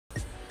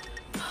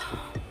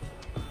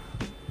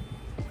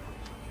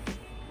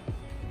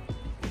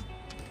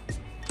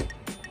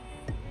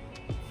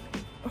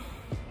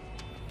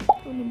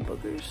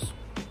boogers.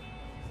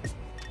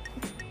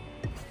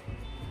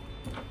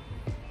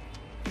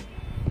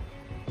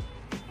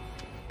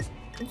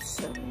 It's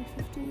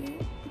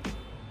 7:58.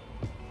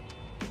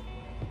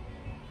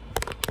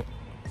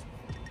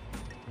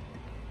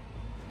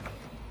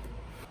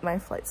 My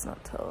flight's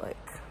not till like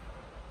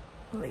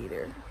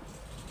later.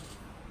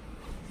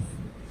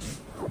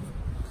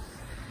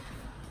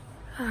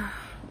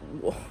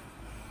 Whoa.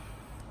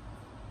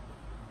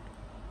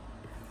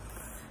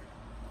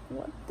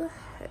 What the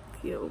heck,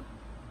 yo?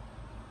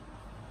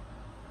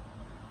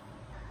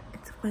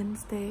 It's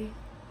Wednesday.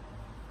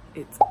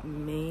 It's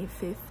May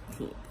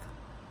 15th,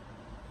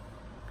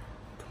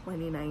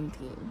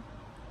 2019.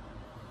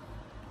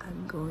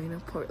 I'm going to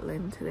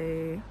Portland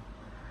today.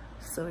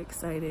 So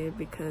excited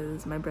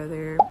because my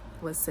brother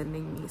was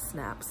sending me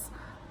snaps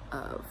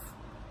of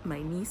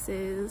my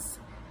nieces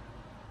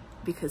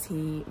because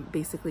he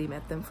basically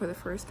met them for the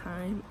first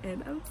time,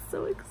 and I'm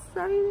so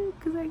excited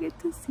because I get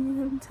to see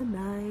them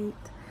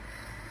tonight.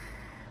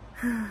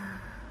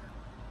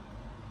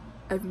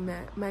 I've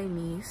met my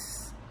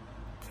niece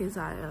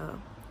Keziah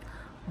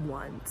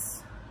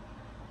once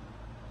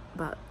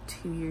about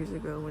 2 years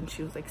ago when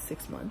she was like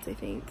 6 months, I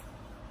think.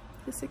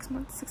 6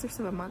 months, 6 or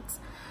 7 months.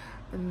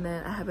 And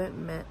then I haven't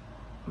met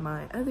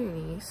my other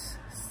niece,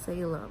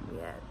 Salem,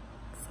 yet.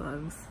 So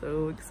I'm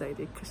so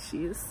excited because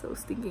she is so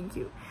stinking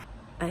cute.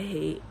 I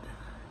hate,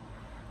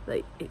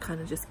 like, it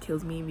kind of just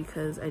kills me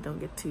because I don't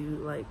get to,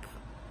 like,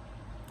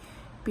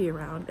 be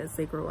around as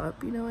they grow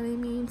up, you know what I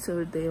mean?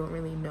 So they don't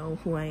really know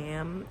who I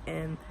am,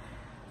 and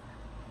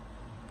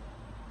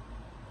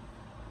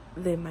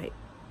they might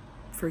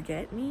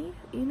forget me,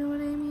 you know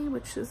what I mean?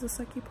 Which is the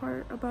sucky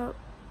part about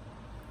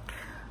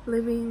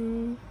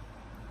living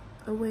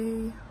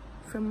away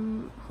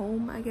from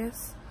home, I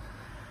guess.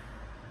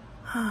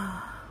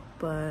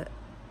 But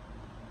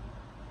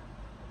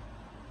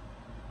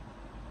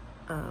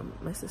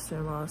my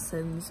sister-in-law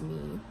sends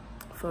me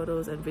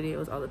photos and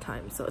videos all the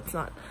time, so it's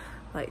not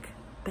like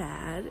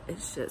bad,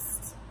 it's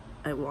just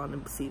I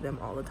want to see them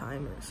all the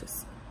time, and it's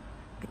just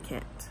I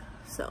can't.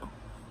 So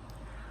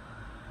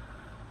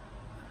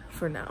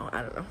for now,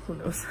 I don't know, who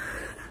knows.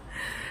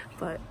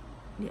 But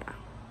yeah,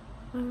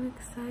 I'm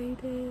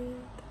excited.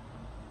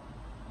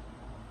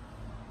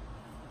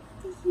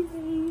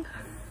 Yay.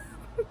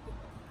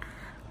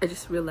 I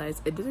just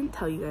realized I didn't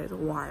tell you guys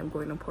why I'm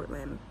going to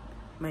Portland.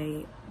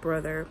 My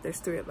brother, there's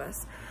 3 of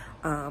us,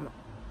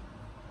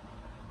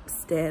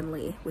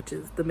 Stanley, which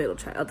is the middle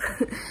child,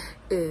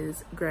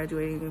 is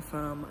graduating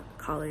from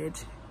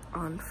college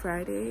on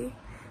Friday,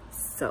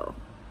 so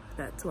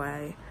that's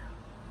why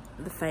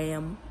the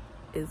fam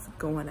is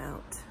going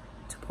out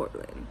to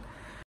Portland.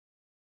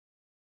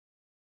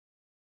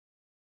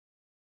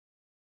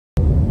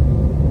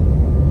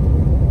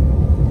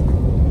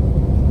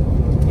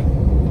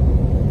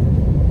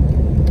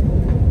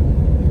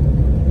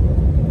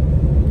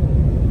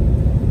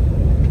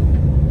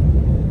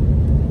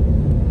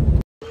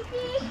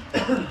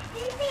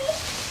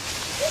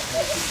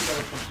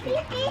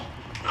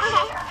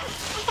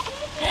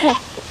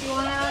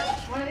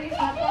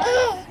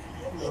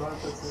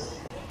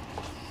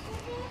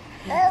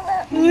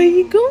 Where are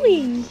you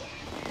going?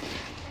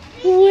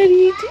 What are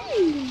you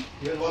doing?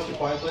 You guys watch a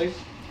quiet place?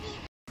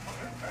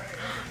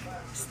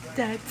 Is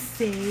that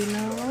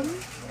Salem?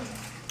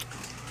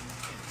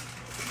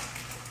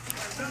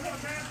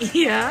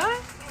 Yeah?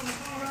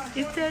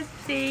 Is that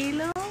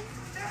Salem?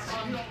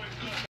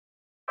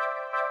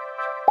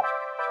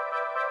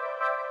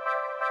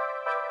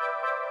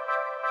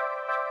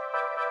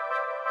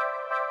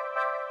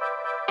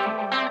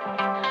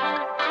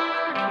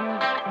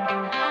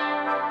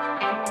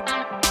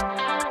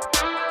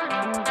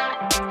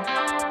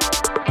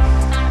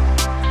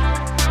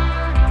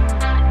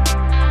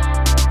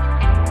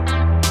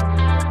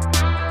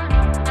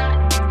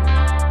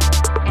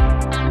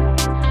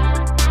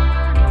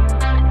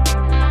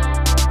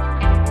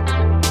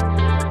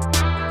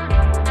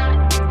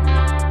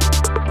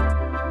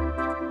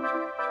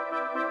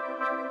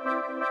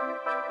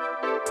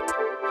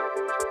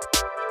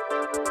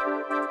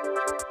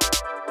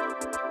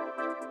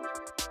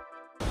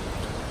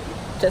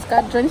 Just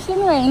got drenched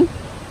in rain,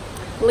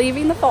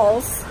 leaving the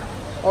falls,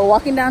 or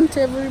walking down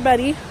to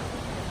everybody. Say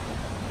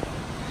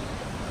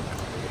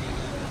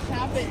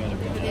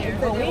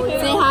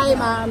hi,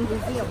 Mom.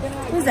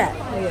 Who's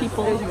that?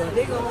 People.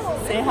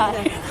 Say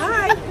hi.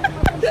 Hi.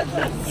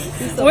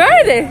 Where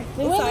are they?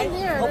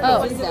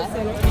 Oh.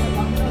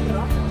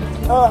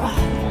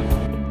 Oh.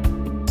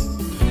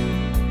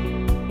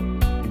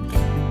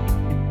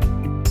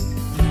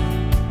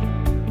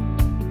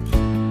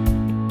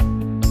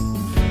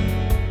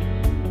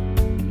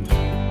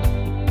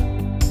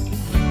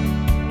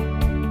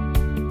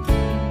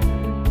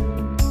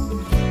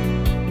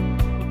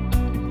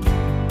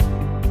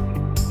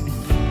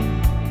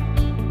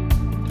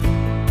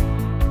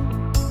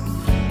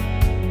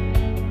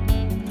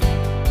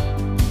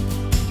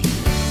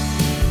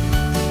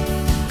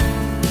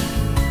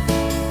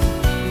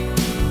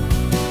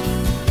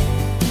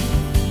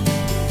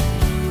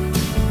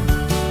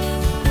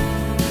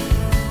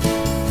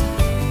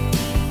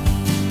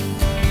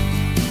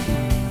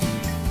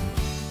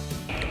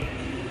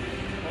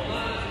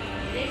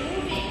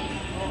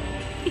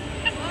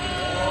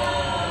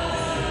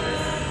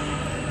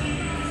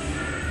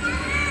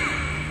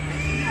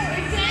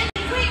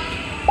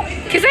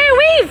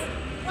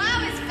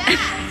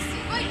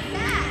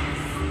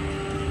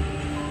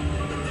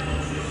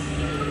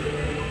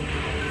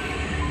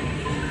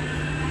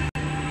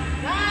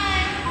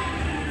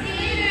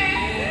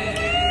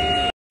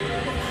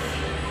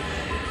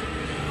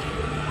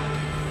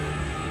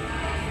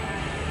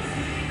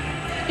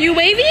 You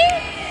waving?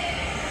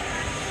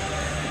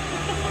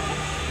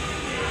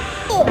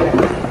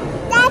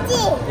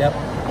 Daddy. Yep.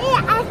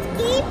 Ice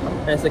cream.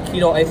 And it's a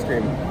keto ice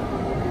cream.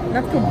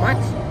 Not too much.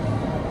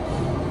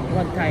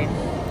 One time.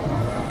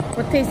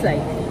 What tastes like?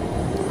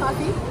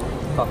 Coffee.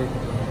 Coffee.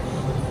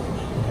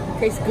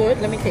 Tastes good?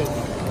 Let me taste.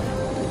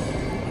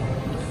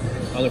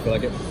 I don't feel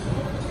like it.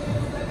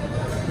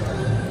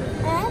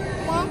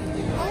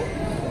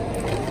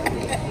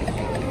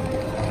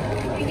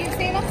 Did you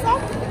say that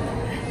stuff?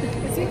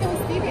 Sweet and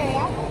stevia,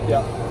 yeah?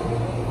 Yeah.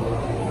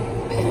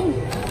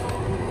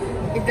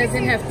 It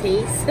doesn't have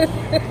taste.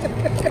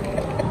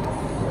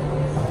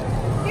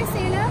 You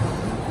say that?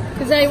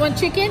 Because I want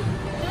chicken.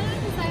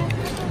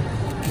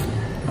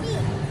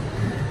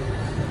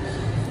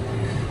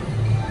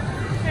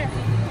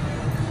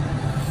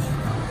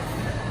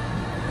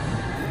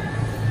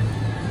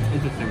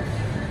 Interesting.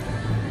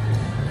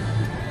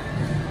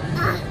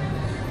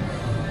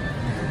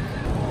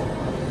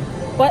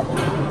 What?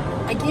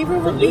 I gave her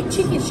one big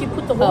chicken. She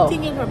put the whole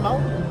thing in her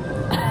mouth.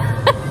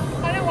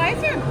 Why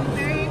is there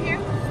berry in here?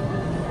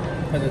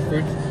 Because it's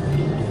fruits.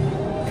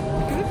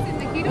 Fruits in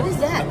the keto? What is I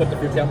that? put the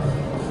fruits out.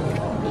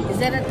 Is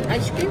that an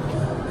ice cream?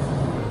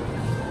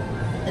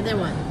 And then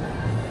what?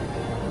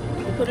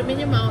 You put them in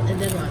your mouth and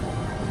then what?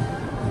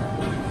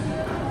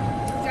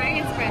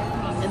 Dragon spread.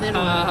 And then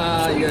what?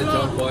 Ah, you're a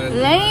joke boy.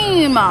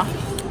 Lame.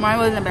 Mine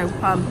wasn't a big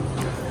pump.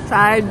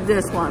 Try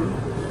this one.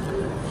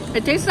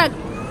 It tastes like,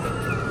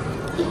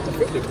 The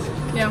fruit loops.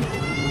 yeah.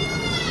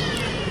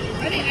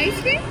 Are they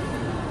ice cream?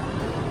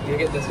 You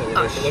get this one. Look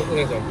at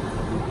this one.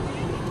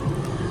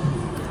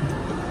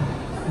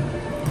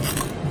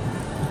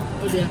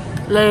 Oh dear.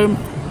 Lame.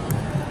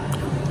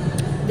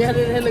 How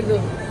did it go?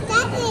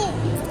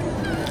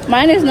 Daddy.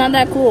 Mine is not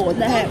that cool. What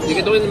the heck? You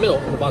get the one in the middle,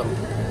 on the bottom.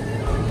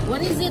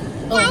 What is it?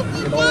 Oh,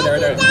 The one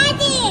there.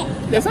 Daddy.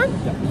 This one?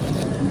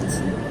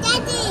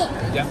 Daddy.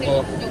 Yeah.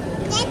 Oh.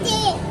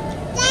 Daddy.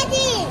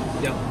 Daddy.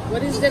 Yeah.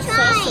 what is that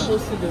sauce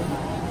supposed to do?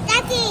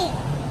 Daddy.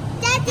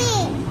 Daddy.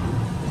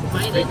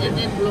 Bite it and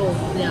then blow.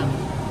 Yeah.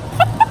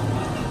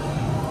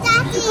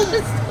 Daddy.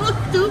 It's so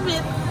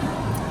stupid.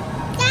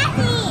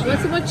 Daddy.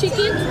 What's about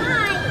chicken?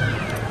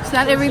 Hi. It's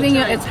not everything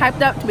it's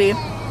hyped up to be.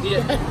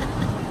 Yeah.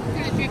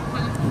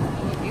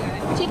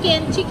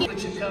 Chicken, chicken.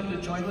 That you come to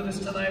join with us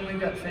tonight. We've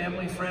got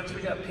family, friends,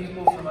 we've got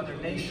people from other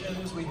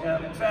nations. We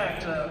have, in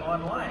fact,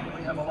 online,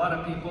 we have a lot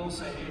of people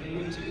saying to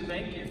you too,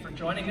 thank you for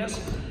joining us.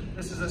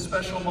 This is a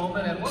special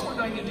moment, and what we're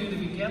going to do to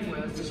begin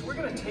with is we're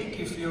going to take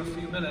you for a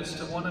few minutes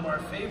to one of our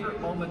favorite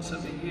moments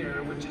of the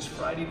year, which is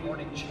Friday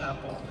morning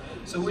chapel.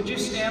 So would you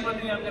stand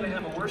with me? I'm going to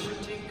have a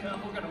worship team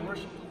come. We're going to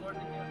worship the Lord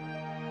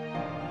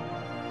together.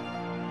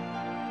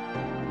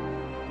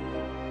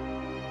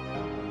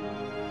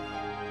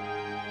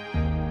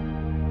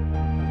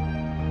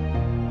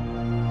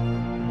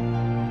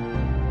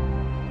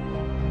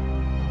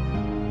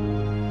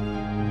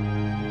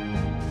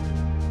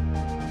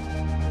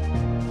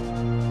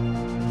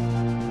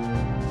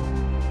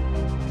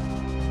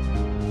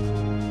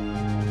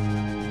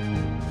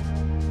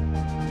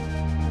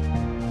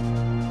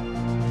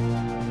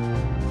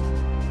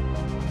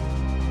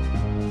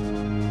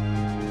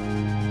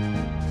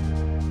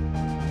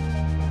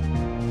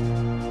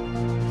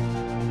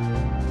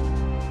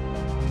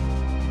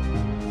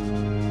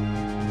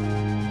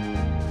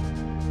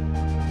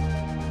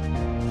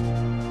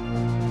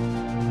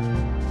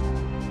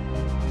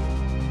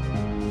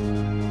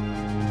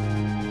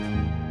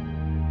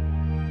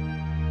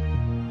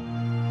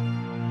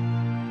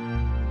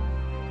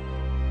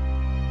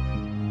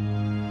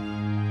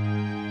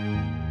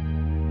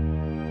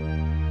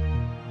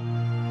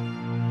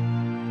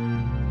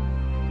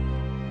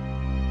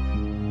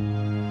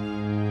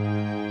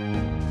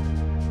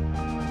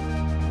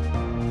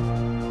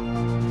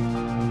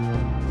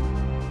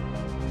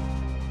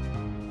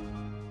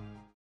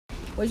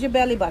 Where's your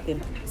belly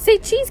button? Say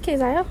cheese,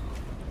 Keziah.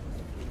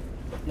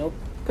 Nope.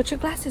 Put your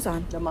glasses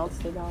on. The mouth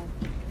stay down.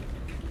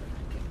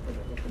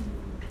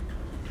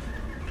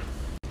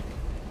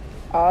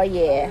 Oh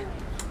yeah.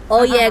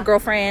 Oh yeah,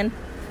 girlfriend.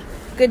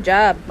 Good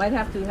job. Might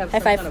have to have High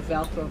some five. kind of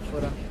Velcro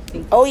for the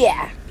thing. Oh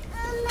yeah.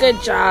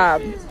 Good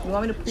job. You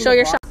want me to pull Show the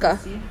your box shaka. and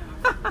see?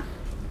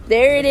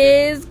 There it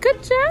is.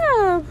 Good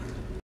job.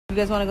 You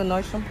guys want to go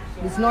Nordstrom?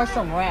 It's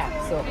Nordstrom Rack,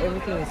 so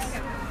everything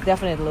is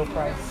definitely low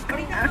price.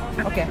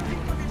 Okay.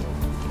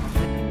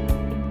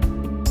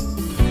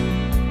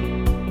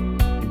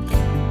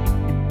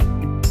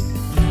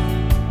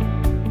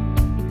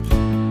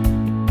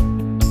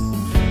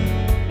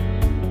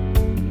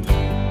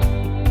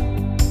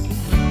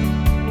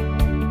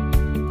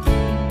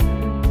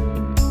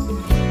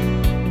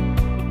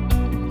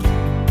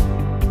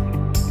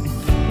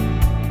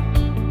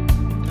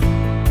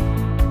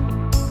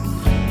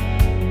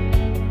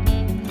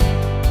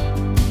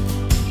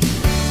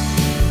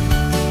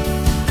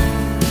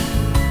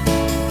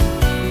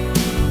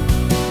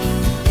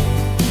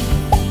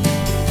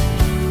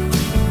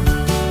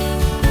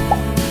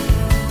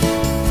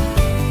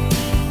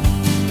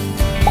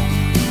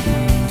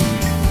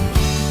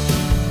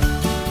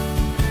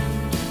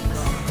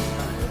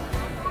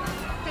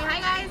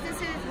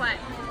 what?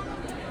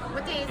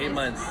 What day is it? 8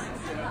 months.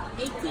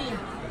 18.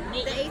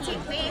 The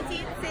 18th. May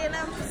 18th.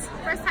 Salem's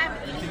first time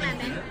eating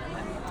lemon.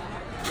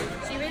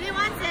 She really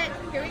wants it.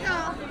 Here we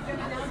go.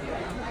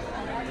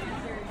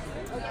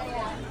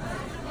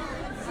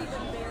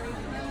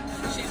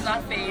 She's not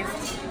phased.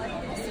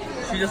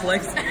 She just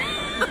likes it.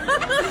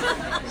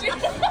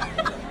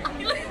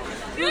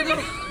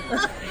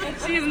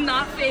 She's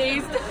not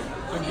phased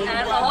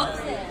at all.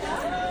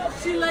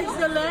 She likes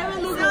the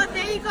lemon. Look, So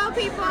there you go,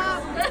 people.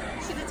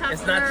 She's a tough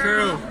It's not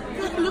true.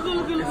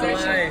 look. It's a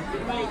lie.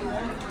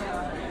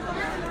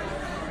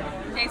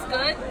 Tastes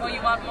good? Or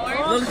you want more?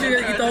 Look, she's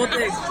gonna eat the whole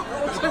thing.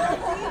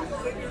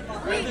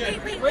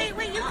 Wait.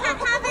 You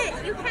can't have it.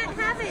 You can't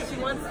have it. She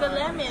wants the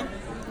lemon.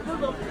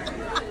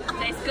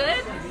 Tastes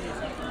good?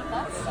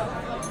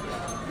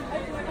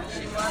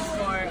 She wants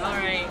more.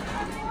 Alright.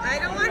 I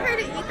don't want her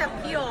to eat the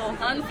peel.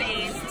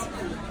 Unfazed.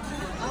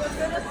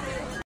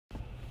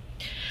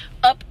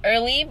 Up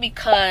early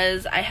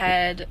because I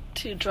had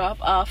to drop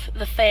off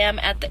the fam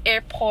at the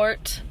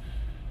airport.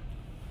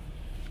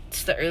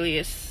 It's the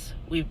earliest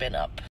we've been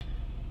up.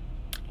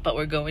 But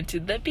we're going to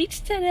the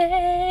beach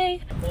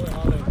today.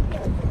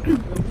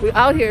 We're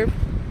out here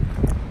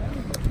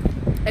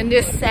in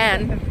this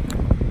sand.